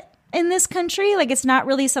over it in this country. Like, it's not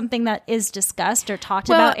really something that is discussed or talked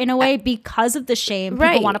about in a way because of the shame.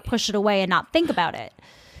 People want to push it away and not think about it.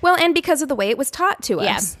 Well, and because of the way it was taught to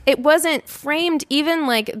us. It wasn't framed, even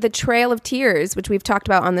like the Trail of Tears, which we've talked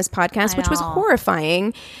about on this podcast, which was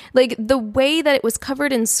horrifying. Like the way that it was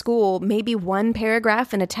covered in school, maybe one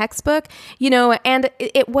paragraph in a textbook, and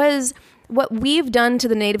it was what we've done to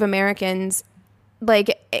the Native Americans.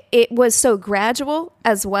 Like, it was so gradual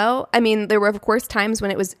as well. I mean, there were, of course, times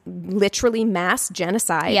when it was literally mass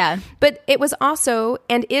genocide. Yeah. But it was also,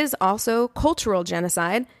 and is also, cultural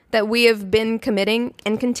genocide that we have been committing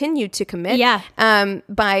and continue to commit. Yeah.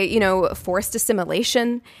 By, forced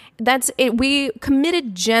assimilation. That's it. We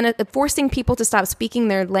committed forcing people to stop speaking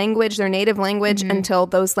their language, their native language, until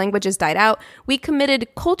those languages died out. We committed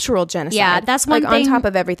cultural genocide. Yeah, that's one thing. On top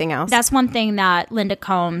of everything else. That's one thing that Linda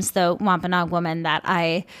Combs, the Wampanoag woman that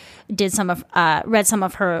I read some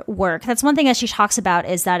of her work. That's one thing that she talks about,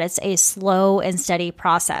 is that it's a slow and steady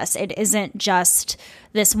process. It isn't just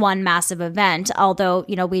this one massive event. Although,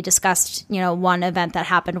 we discussed, one event that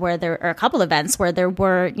happened where there are a couple events where there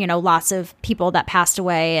were, lots of people that passed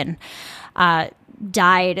away and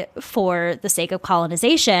died for the sake of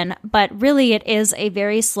colonization. But really, it is a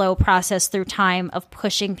very slow process through time of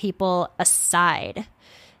pushing people aside.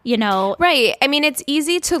 Right. I mean, it's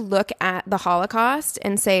easy to look at the Holocaust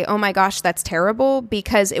and say, oh my gosh, that's terrible,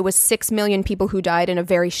 because it was 6 million people who died in a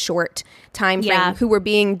very short time frame who were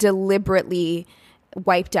being deliberately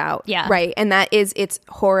wiped out. Yeah. Right. And it's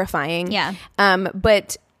horrifying. Yeah.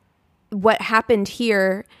 But what happened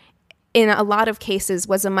here in a lot of cases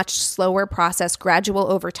was a much slower process,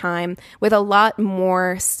 gradual over time, with a lot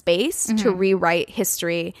more space to rewrite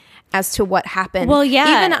history as to what happened. Well,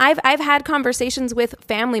 yeah. Even I've had conversations with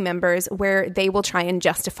family members where they will try and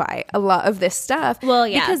justify a lot of this stuff. Well,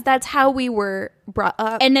 yeah. Because that's how we were brought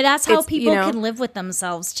up. And that's how people can live with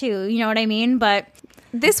themselves too. You know what I mean? But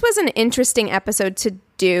this was an interesting episode to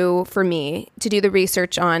do for me, to do the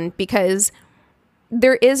research on, because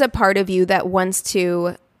there is a part of you that wants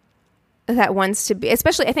to be,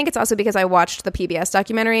 especially, I think it's also because I watched the PBS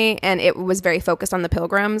documentary and it was very focused on the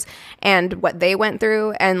Pilgrims and what they went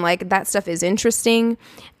through, and like that stuff is interesting.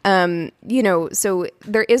 So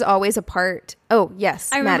there is always a part. Oh,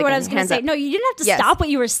 yes. I remember what I was going to say. No, you didn't have to stop what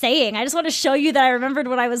you were saying. I just want to show you that I remembered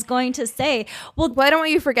what I was going to say. Well, I don't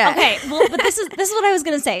want you to forget. Okay. Well, but this is what I was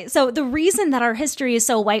going to say. So the reason that our history is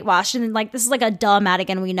so whitewashed, and like, this is like a duh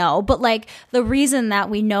Madigan, we know, but like the reason that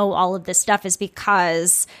we know all of this stuff is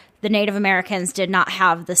because the Native Americans did not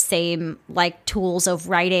have the same like tools of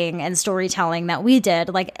writing and storytelling that we did.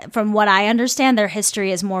 Like, from what I understand, their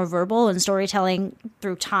history is more verbal and storytelling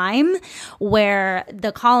through time, where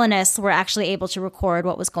the colonists were actually able to record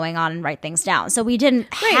what was going on and write things down. So we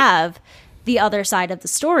didn't have the other side of the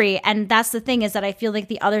story. And that's the thing, is that I feel like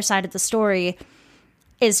the other side of the story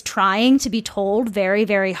is trying to be told very,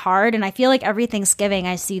 very hard. And I feel like every Thanksgiving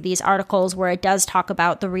I see these articles where it does talk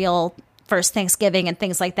about the real first Thanksgiving and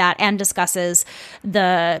things like that, and discusses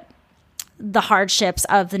the the hardships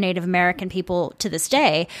of the Native American people to this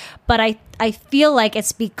day. But I feel like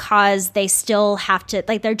it's because they still have to,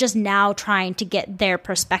 like, they're just now trying to get their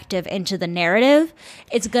perspective into the narrative.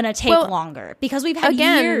 It's going to take longer because we've had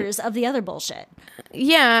years of the other bullshit.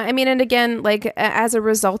 Yeah. I mean, and again, like, as a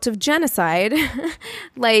result of genocide,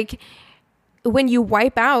 like, when you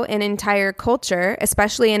wipe out an entire culture,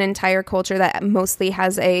 especially an entire culture that mostly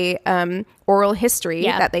has a oral history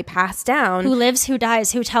that they pass down, who lives, who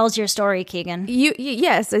dies, who tells your story, Keegan?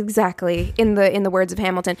 Yes, exactly. In the words of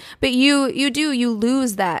Hamilton, but you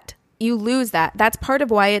lose that. You lose that. That's part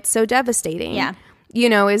of why it's so devastating.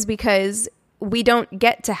 Yeah, is because we don't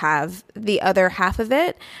get to have the other half of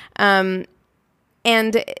it, and.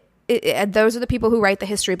 Those are the people who write the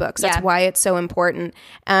history books. That's why it's so important.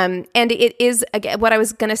 And it is, again, what I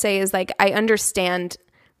was going to say is, like, I understand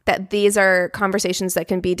that these are conversations that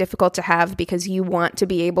can be difficult to have because you want to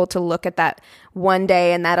be able to look at that one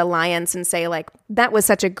day and that alliance and say, like, that was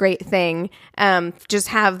such a great thing. Just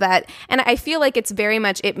have that. And I feel like it's very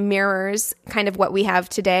much, it mirrors kind of what we have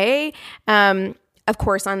today. Of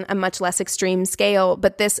course, on a much less extreme scale,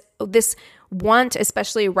 but this want,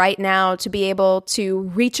 especially right now, to be able to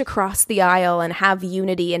reach across the aisle and have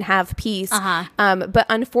unity and have peace. But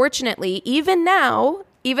unfortunately, even now,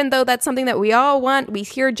 even though that's something that we all want, we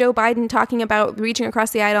hear Joe Biden talking about reaching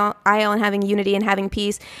across the aisle and having unity and having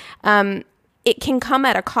peace. It can come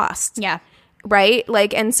at a cost. Yeah. Right?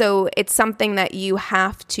 Like, and so it's something that you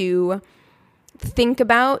have to think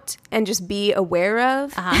about and just be aware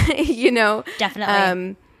of,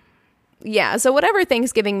 Definitely. Yeah. So whatever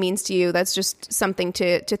Thanksgiving means to you, that's just something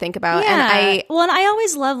to think about. Yeah. And I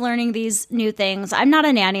always love learning these new things. I'm not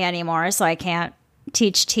a nanny anymore, so I can't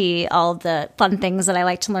teach T all the fun things that I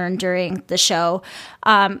like to learn during the show.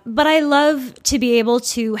 But I love to be able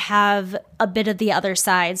to have a bit of the other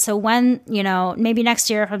side. So when, maybe next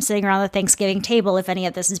year, if I'm sitting around the Thanksgiving table, if any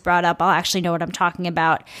of this is brought up, I'll actually know what I'm talking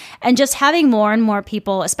about. And just having more and more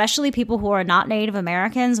people, especially people who are not Native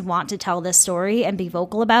Americans, want to tell this story and be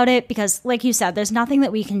vocal about it. Because like you said, there's nothing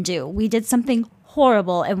that we can do. We did something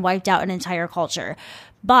horrible and wiped out an entire culture.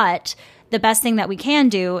 But the best thing that we can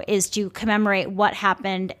do is to commemorate what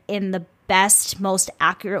happened in the best, most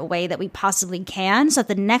accurate way that we possibly can, so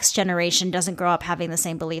that the next generation doesn't grow up having the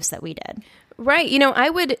same beliefs that we did. Right. I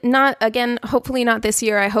would not, again, hopefully not this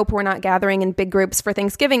year. I hope we're not gathering in big groups for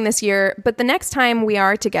Thanksgiving this year. But the next time we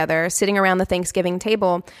are together sitting around the Thanksgiving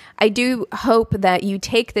table, I do hope that you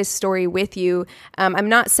take this story with you. I'm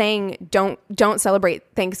not saying don't celebrate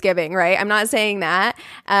Thanksgiving, right? I'm not saying that.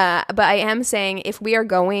 But I am saying if we are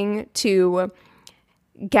going to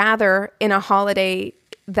gather in a holiday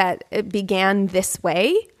that began this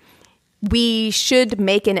way, we should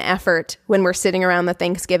make an effort when we're sitting around the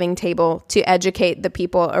Thanksgiving table to educate the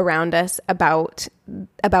people around us about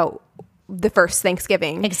the first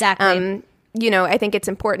Thanksgiving. Exactly. I think it's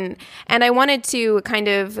important. And I wanted to kind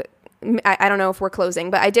of, I don't know if we're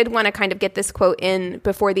closing, but I did want to kind of get this quote in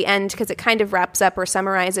before the end because it kind of wraps up or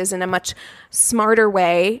summarizes in a much smarter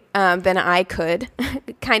way than I could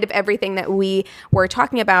kind of everything that we were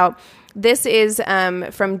talking about. This is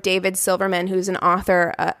from David Silverman, who's an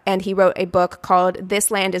author, and he wrote a book called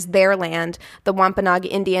This Land is Their Land, The Wampanoag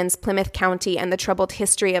Indians, Plymouth County, and the Troubled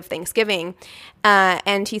History of Thanksgiving.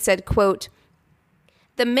 And he said, quote,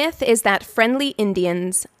 "The myth is that friendly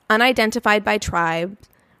Indians, unidentified by tribe,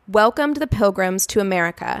 welcomed the Pilgrims to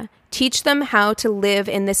America, teach them how to live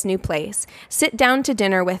in this new place, sit down to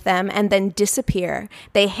dinner with them, and then disappear.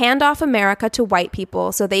 They hand off America to white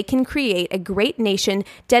people so they can create a great nation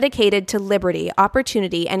dedicated to liberty,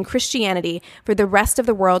 opportunity, and Christianity for the rest of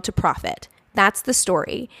the world to profit. That's the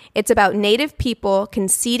story. It's about Native people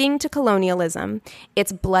conceding to colonialism.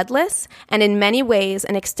 It's bloodless and in many ways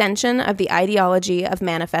an extension of the ideology of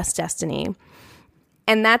Manifest Destiny."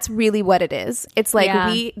 And that's really what it is. It's like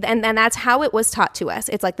and that's how it was taught to us.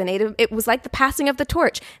 It's like it was like the passing of the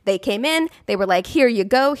torch. They came in, they were like, here you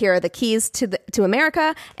go, here are the keys to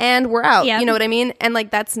America, and we're out. Yep. You know what I mean? And like,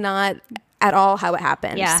 that's not at all how it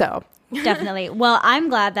happened. Yeah, so definitely. Well, I'm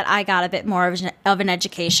glad that I got a bit more of an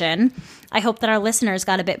education. I hope that our listeners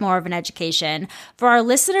got a bit more of an education. For our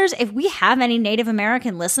listeners, if we have any Native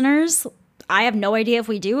American listeners, I have no idea if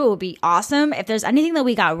we do. It would be awesome. If there's anything that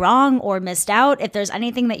we got wrong or missed out, if there's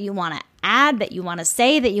anything that you want to add, that you want to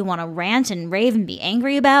say, that you want to rant and rave and be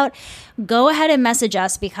angry about, go ahead and message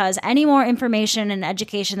us, because any more information and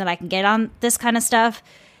education that I can get on this kind of stuff,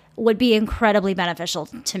 would be incredibly beneficial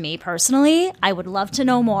to me personally. I would love to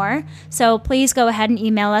know more. So please go ahead and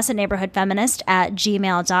email us at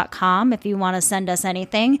neighborhoodfeminist@gmail.com if you want to send us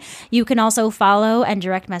anything. You can also follow and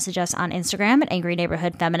direct message us on Instagram at Angry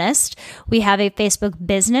Neighborhood Feminist. We have a Facebook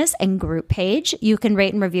business and group page. You can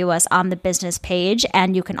rate and review us on the business page,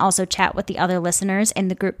 and you can also chat with the other listeners in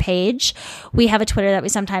the group page. We have a Twitter that we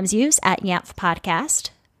sometimes use at YANF Podcast.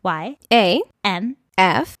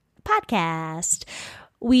 YANF Podcast.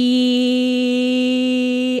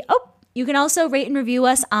 You can also rate and review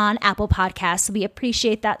us on Apple Podcasts. We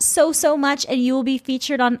appreciate that so much, and you will be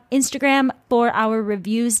featured on Instagram for our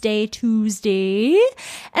Reviews Day Tuesday.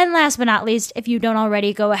 And last but not least, if you don't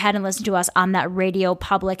already, go ahead and listen to us on that Radio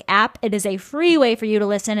Public app. It is a free way for you to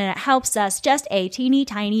listen, and it helps us just a teeny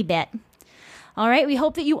tiny bit. All right, we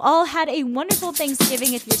hope that you all had a wonderful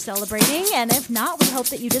Thanksgiving if you're celebrating, and if not, we hope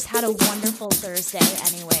that you just had a wonderful Thursday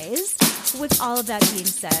anyways. With all of that being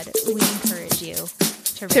said, we encourage you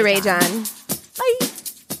to rage on. Bye!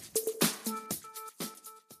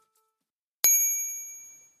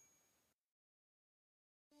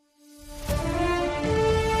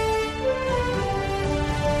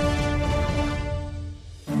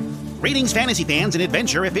 Greetings, fantasy fans and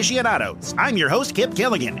adventure aficionados. I'm your host, Kip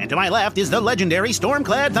Killigan, and to my left is the legendary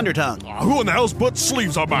Stormclad Thundertongue. Who in the hell's put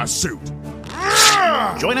sleeves on my suit?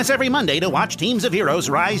 Join us every Monday to watch teams of heroes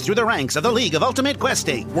rise through the ranks of the League of Ultimate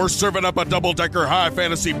Questing. We're serving up a double-decker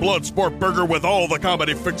high-fantasy blood sport burger with all the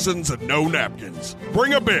comedy fixins and no napkins.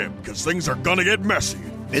 Bring a bib, because things are gonna get messy.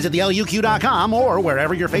 Visit theluq.com or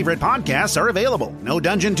wherever your favorite podcasts are available. No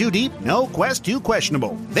dungeon too deep, no quest too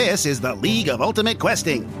questionable. This is the League of Ultimate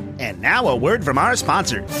Questing. And now a word from our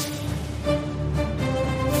sponsors.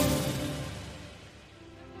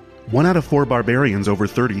 1 out of 4 barbarians over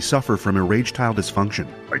 30 suffer from erectile dysfunction.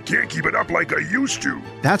 I can't keep it up like I used to.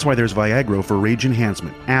 That's why there's Viagra for rage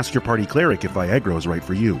enhancement. Ask your party cleric if Viagra is right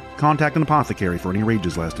for you. Contact an apothecary for any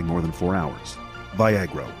rages lasting more than 4 hours.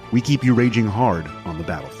 Viagra. We keep you raging hard on the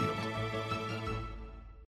battlefield.